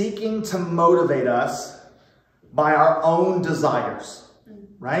seeking to motivate us by our own desires,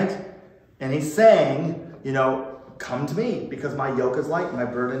 right? And he's saying, you know, come to me because my yoke is light and my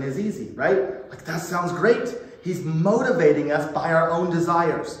burden is easy, right? Like that sounds great. He's motivating us by our own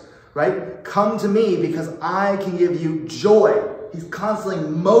desires, right? Come to me because I can give you joy. He's constantly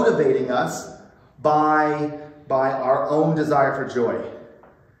motivating us by our own desire for joy.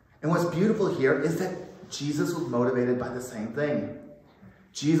 And what's beautiful here is that Jesus was motivated by the same thing.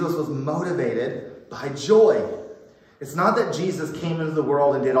 Jesus was motivated by joy. It's not that Jesus came into the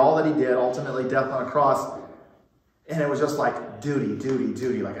world and did all that he did, ultimately death on a cross, and it was just like duty, duty,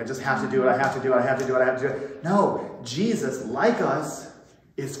 duty. Like I just have to do it, I have to do it, I have to do it, I have to do it. No, Jesus, like us,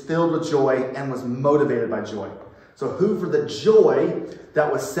 is filled with joy and was motivated by joy. So who for the joy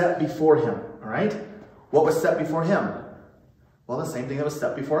that was set before him, all right? What was set before him? Well, the same thing that was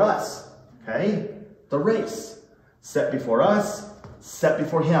set before us, okay? The race. Set before us, set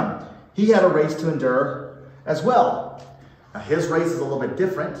before him. he had a race to endure as well. Now, his race is a little bit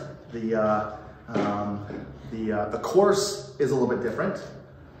different. The course is a little bit different,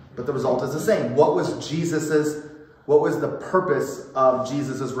 but the result is the same. What was the purpose of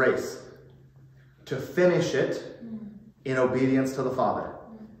Jesus's race? To finish it in obedience to the Father.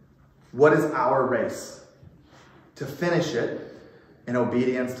 What is our race? To finish it in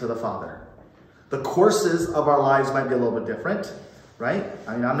obedience to the Father. The courses of our lives might be a little bit different, right?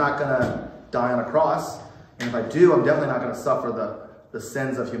 I mean, I'm not going to die on a cross, and if I do, I'm definitely not going to suffer the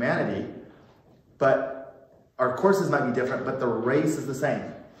sins of humanity. But our courses might be different, but the race is the same.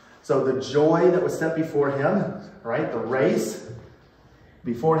 So the joy that was set before him, right? The race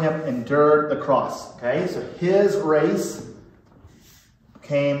before him endured the cross, okay? So his race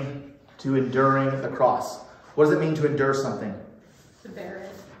came to enduring the cross. What does it mean to endure something? To bear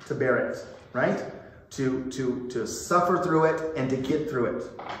it. To bear it, right? To suffer through it and to get through it,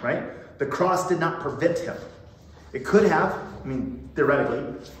 right? The cross did not prevent him. It could have, I mean, theoretically,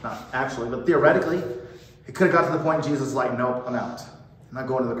 not actually, but theoretically, it could have got to the point Jesus was like, nope, I'm out. I'm not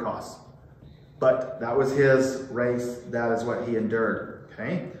going to the cross. But that was his race. That is what he endured,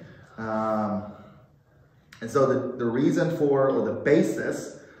 okay? And so the reason for, or the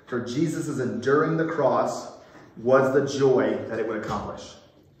basis for Jesus' enduring the cross was the joy that it would accomplish.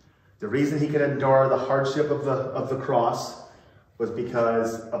 The reason he could endure the hardship of the cross was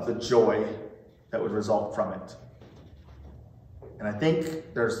because of the joy that would result from it. And I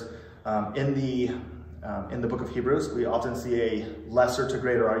think there's, in the book of Hebrews, we often see a lesser to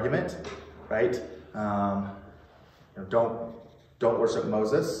greater argument, right? Don't worship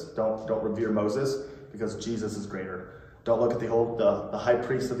Moses, don't revere Moses, because Jesus is greater. Don't look at the high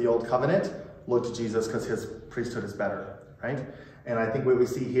priest of the old covenant. Look to Jesus because his priesthood is better, right? And I think what we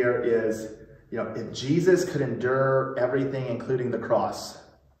see here is, if Jesus could endure everything, including the cross,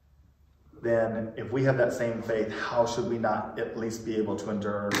 then if we have that same faith, how should we not at least be able to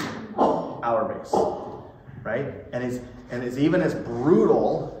endure our race, right? And it's even as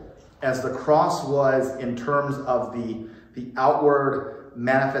brutal as the cross was in terms of the outward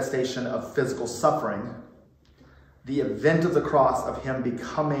manifestation of physical suffering, the event of the cross of him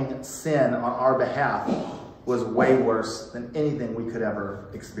becoming sin on our behalf was way worse than anything we could ever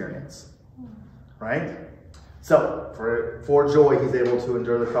experience, right? So for joy, he's able to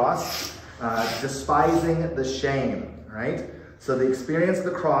endure the cross, despising the shame, right? So the experience of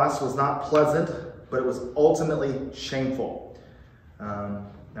the cross was not pleasant, but it was ultimately shameful.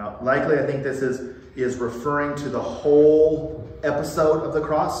 Now, likely, I think this is referring to the whole episode of the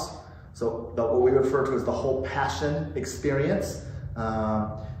cross. So what we refer to as the whole passion experience,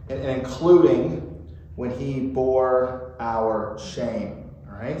 and including when he bore our shame,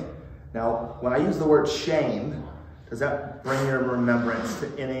 all right? Now, when I use the word shame, does that bring your remembrance to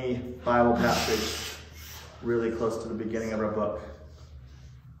any Bible passage really close to the beginning of our book?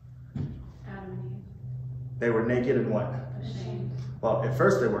 Adam and Eve. They were naked and what? Ashamed. Well, at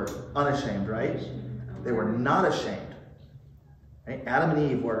first they were unashamed, right? They were not ashamed. Right? Adam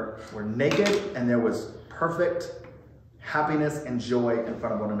and Eve were naked, and there was perfect happiness and joy in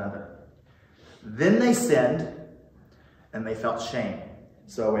front of one another. Then they sinned, and they felt shame.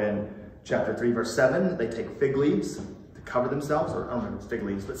 So in chapter 3, verse 7, they take fig leaves to cover themselves, or I don't know if it's fig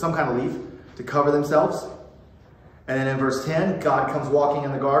leaves, but some kind of leaf to cover themselves. And then in verse 10, God comes walking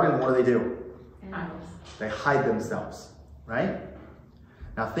in the garden, and what do? They hide themselves, right?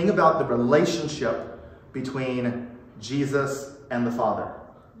 Now think about the relationship between Jesus and the Father.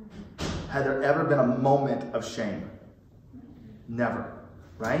 Had there ever been a moment of shame? Never,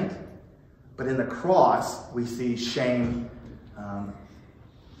 right? But in the cross, we see shame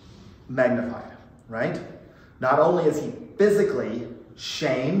magnified, right? Not only is he physically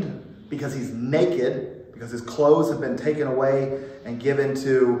shamed because he's naked, because his clothes have been taken away and given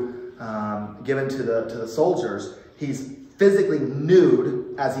to the soldiers, he's physically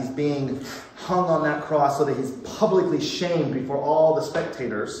nude as he's being hung on that cross so that he's publicly shamed before all the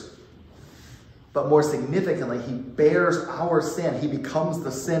spectators. But more significantly, he bears our sin. He becomes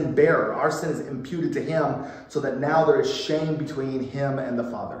the sin bearer. Our sin is imputed to him so that now there is shame between him and the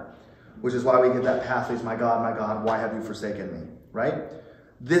Father, which is why we get that passage, my God, why have you forsaken me, right?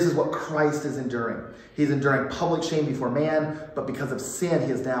 This is what Christ is enduring. He's enduring public shame before man, but because of sin,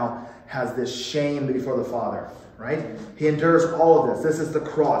 he now has this shame before the Father, right? He endures all of this. This is the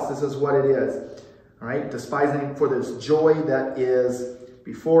cross. This is what it is, all right? Despising for this joy that is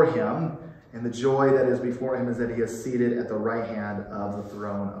before him, and the joy that is before him is that he is seated at the right hand of the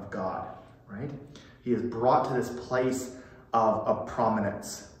throne of God, right? He is brought to this place of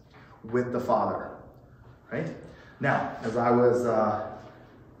prominence with the Father, right? Now, as I was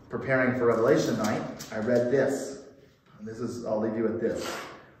preparing for Revelation night, I read this. And I'll leave you with this.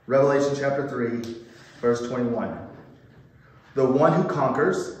 Revelation chapter 3, verse 21. The one who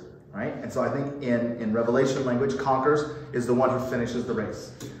conquers, right? And so I think in Revelation language, conquers is the one who finishes the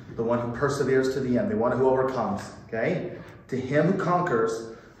race. The one who perseveres to the end. The one who overcomes, okay? To him who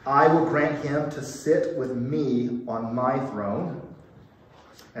conquers, I will grant him to sit with me on my throne,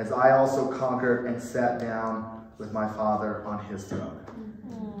 as I also conquered and sat down with my Father on his throne.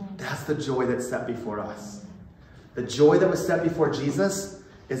 That's the joy that's set before us. The joy that was set before Jesus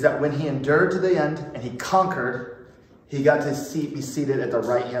is that when he endured to the end and he conquered, he got to be seated at the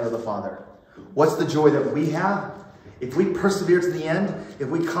right hand of the Father. What's the joy that we have? If we persevere to the end, if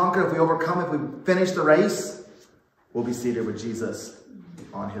we conquer, if we overcome, if we finish the race, we'll be seated with Jesus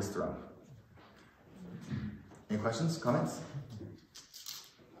on his throne. Any questions, comments?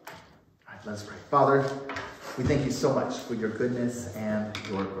 All right, let's pray. Father, we thank you so much for your goodness and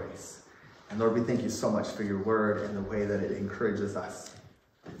your grace. And Lord, we thank you so much for your word and the way that it encourages us.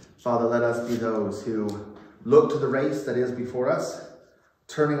 Father, let us be those who look to the race that is before us,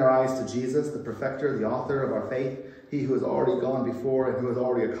 turning our eyes to Jesus, the perfecter, the author of our faith, he who has already gone before and who has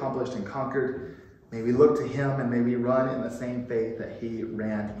already accomplished and conquered. May we look to him and may we run in the same faith that he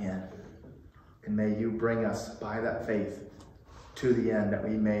ran in. And may you bring us by that faith to the end, that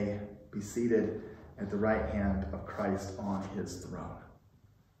we may be seated at the right hand of Christ on his throne.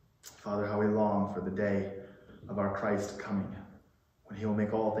 Father, how we long for the day of our Christ coming, when he will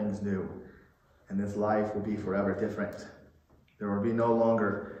make all things new, and this life will be forever different. There will be no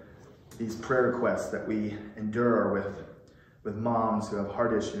longer these prayer requests that we endure with moms who have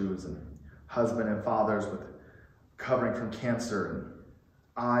heart issues, and husband and fathers with recovering from cancer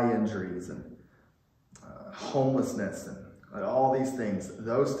and eye injuries and homelessness and all these things.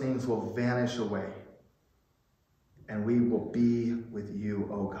 Those things will vanish away. And we will be with you,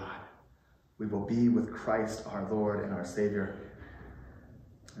 O God. We will be with Christ, our Lord and our Savior.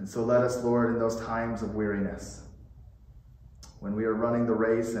 And so let us, Lord, in those times of weariness, when we are running the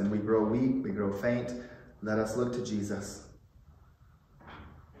race and we grow weak, we grow faint, let us look to Jesus.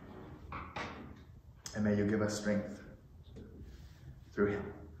 And may you give us strength through him.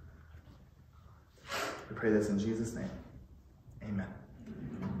 We pray this in Jesus' name.